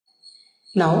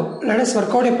Now let us work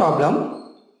out a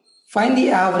problem. Find the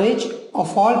average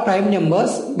of all prime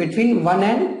numbers between 1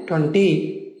 and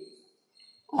 20.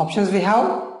 Options we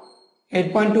have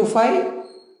 8.25,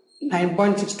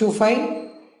 9.625,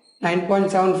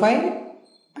 9.75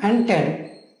 and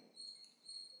 10.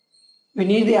 We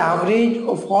need the average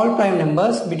of all prime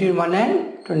numbers between 1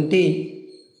 and 20.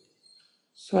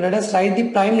 So let us write the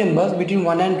prime numbers between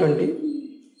 1 and 20.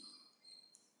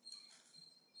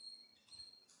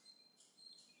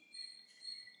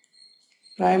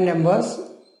 Prime numbers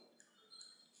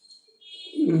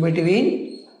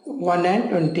between 1 and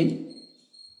 20.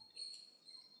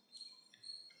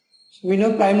 So we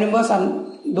know prime numbers are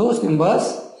those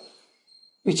numbers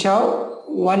which have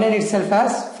 1 and itself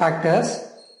as factors.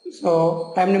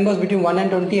 So prime numbers between 1 and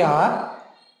 20 are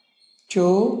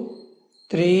 2,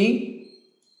 3,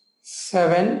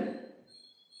 7,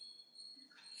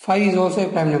 5 is also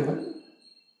a prime number.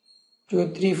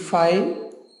 2, 3, 5,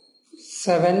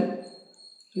 7,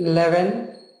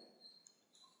 11,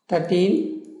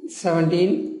 13,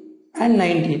 17 and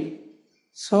 19.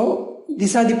 So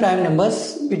these are the prime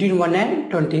numbers between 1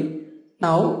 and 20.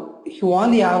 Now you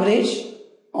want the average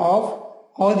of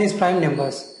all these prime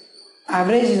numbers.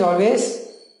 Average is always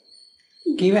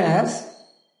given as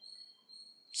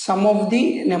sum of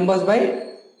the numbers by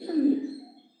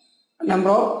number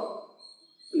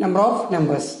of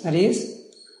numbers. That is,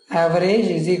 average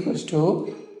is equals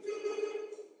to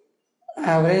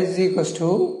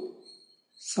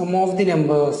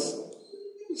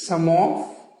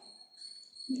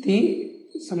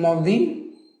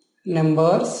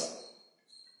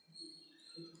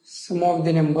sum of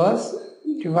the numbers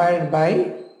divided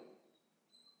by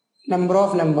number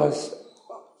of numbers.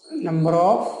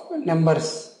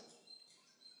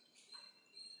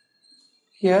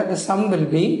 Here the sum will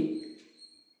be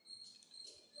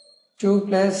 2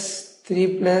 plus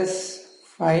 3 plus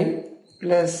 5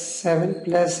 plus 7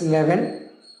 plus 11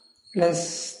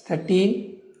 plus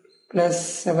 13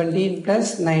 plus 17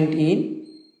 plus 19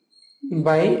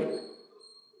 by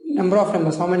number of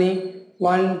numbers. How many?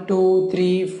 1, 2,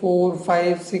 3, 4,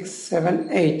 5, 6, 7,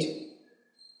 8.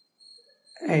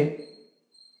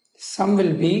 Sum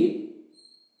will be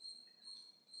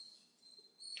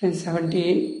 10,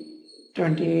 17,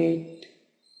 28,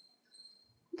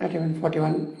 31,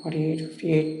 41, 48,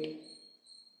 58,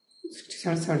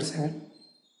 67, 77.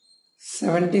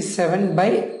 77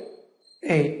 by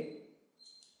 8.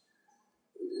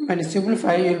 When you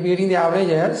simplify, you will be getting the average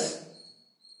as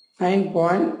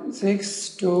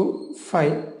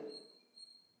 9.625.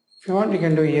 If you want, you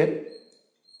can do here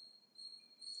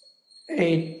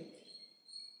 8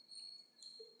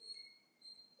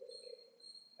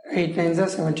 9s are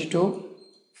 72,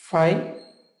 5,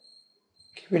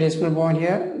 keep a decimal point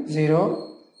here,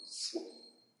 0,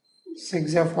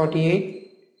 6 are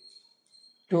 48,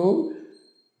 2,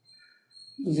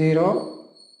 0,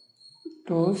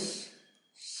 2s,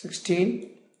 16,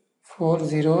 4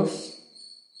 zeros,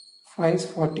 5s,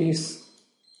 40s.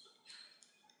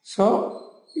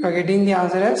 So you are getting the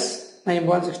answer as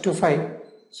 9.625.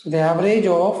 So the average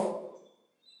of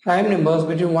prime numbers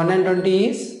between 1 and 20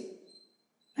 is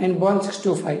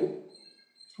 9.625.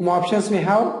 From options we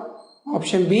have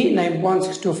option B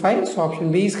 9.625. So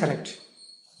option B is correct.